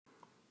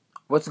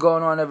What's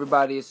going on,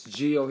 everybody? It's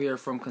Gio here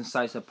from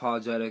Concise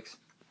Apologetics.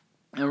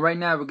 And right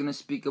now we're going to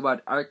speak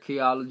about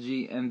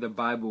archaeology and the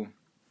Bible.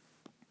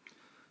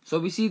 So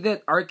we see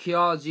that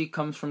archaeology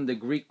comes from the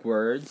Greek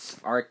words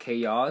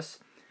archaeos,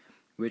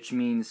 which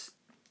means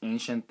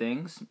ancient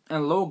things,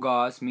 and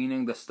logos,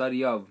 meaning the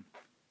study of.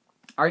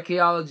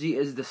 Archaeology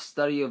is the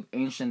study of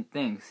ancient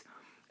things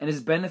and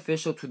is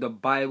beneficial to the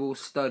Bible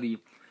study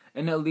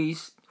in at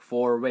least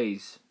 4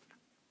 ways.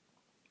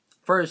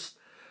 First,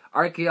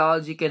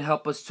 archaeology can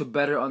help us to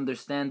better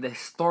understand the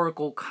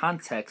historical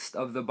context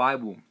of the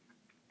Bible.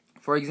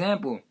 For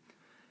example,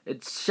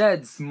 it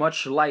sheds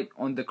much light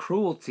on the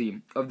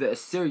cruelty of the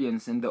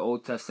Assyrians in the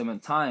Old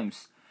Testament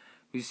times.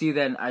 We see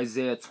that in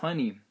Isaiah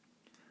 20,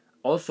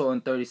 also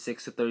in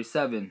 36 to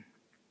 37.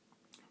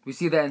 We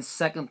see that in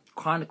 2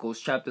 Chronicles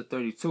chapter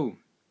 32.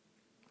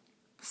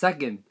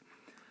 Second,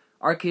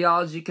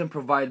 archaeology can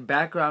provide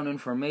background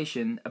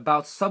information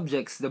about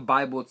subjects the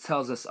Bible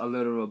tells us a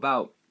little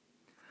about.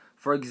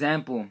 For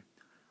example,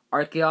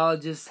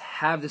 archaeologists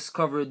have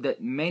discovered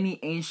that many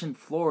ancient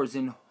floors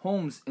in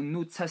homes in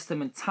New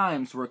Testament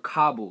times were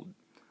cobbled.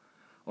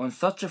 On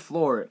such a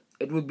floor,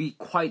 it would be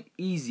quite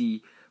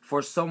easy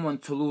for someone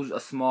to lose a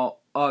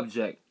small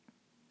object,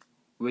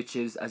 which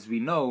is, as we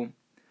know,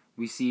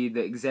 we see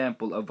the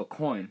example of a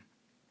coin,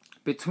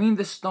 between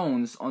the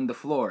stones on the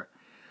floor.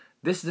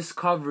 This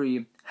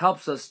discovery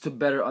helps us to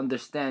better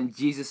understand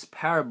Jesus'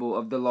 parable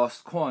of the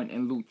lost coin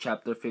in Luke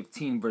chapter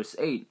 15, verse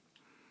 8.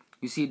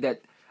 You see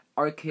that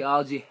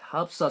archaeology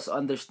helps us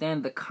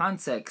understand the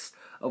context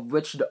of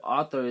which the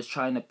author is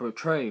trying to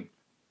portray.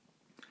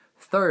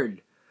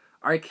 Third,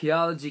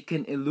 archaeology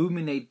can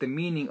illuminate the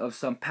meaning of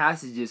some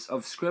passages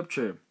of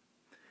Scripture.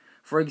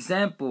 For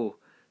example,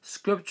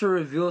 Scripture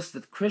reveals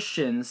that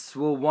Christians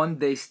will one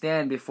day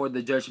stand before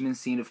the judgment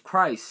seat of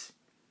Christ.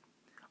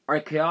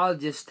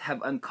 Archaeologists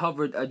have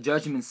uncovered a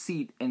judgment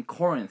seat in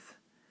Corinth,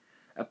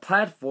 a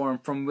platform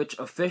from which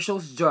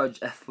officials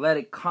judge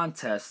athletic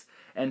contests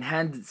and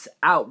hands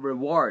out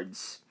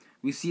rewards.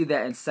 We see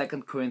that in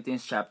 2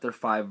 Corinthians chapter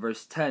 5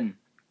 verse 10.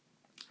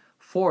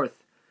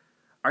 Fourth,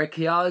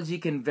 archaeology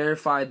can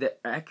verify the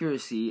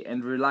accuracy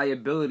and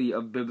reliability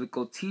of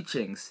biblical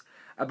teachings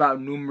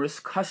about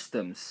numerous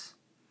customs.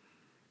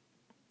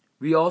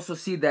 We also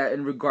see that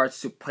in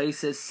regards to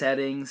places,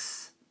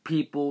 settings,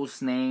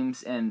 peoples,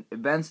 names, and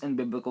events in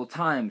biblical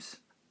times.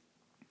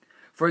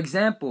 For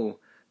example,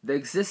 the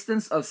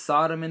existence of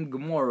Sodom and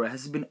Gomorrah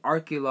has been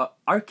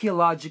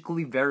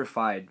archaeologically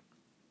verified.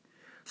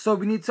 So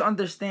we need to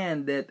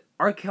understand that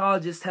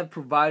archaeologists have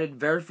provided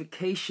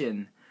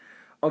verification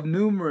of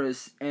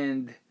numerous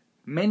and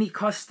many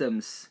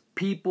customs,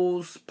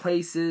 peoples,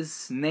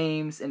 places,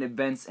 names, and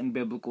events in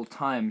biblical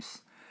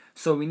times.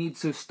 So we need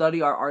to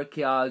study our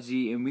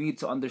archaeology and we need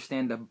to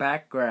understand the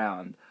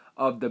background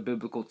of the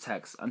biblical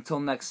text.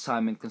 Until next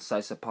time in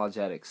Concise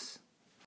Apologetics.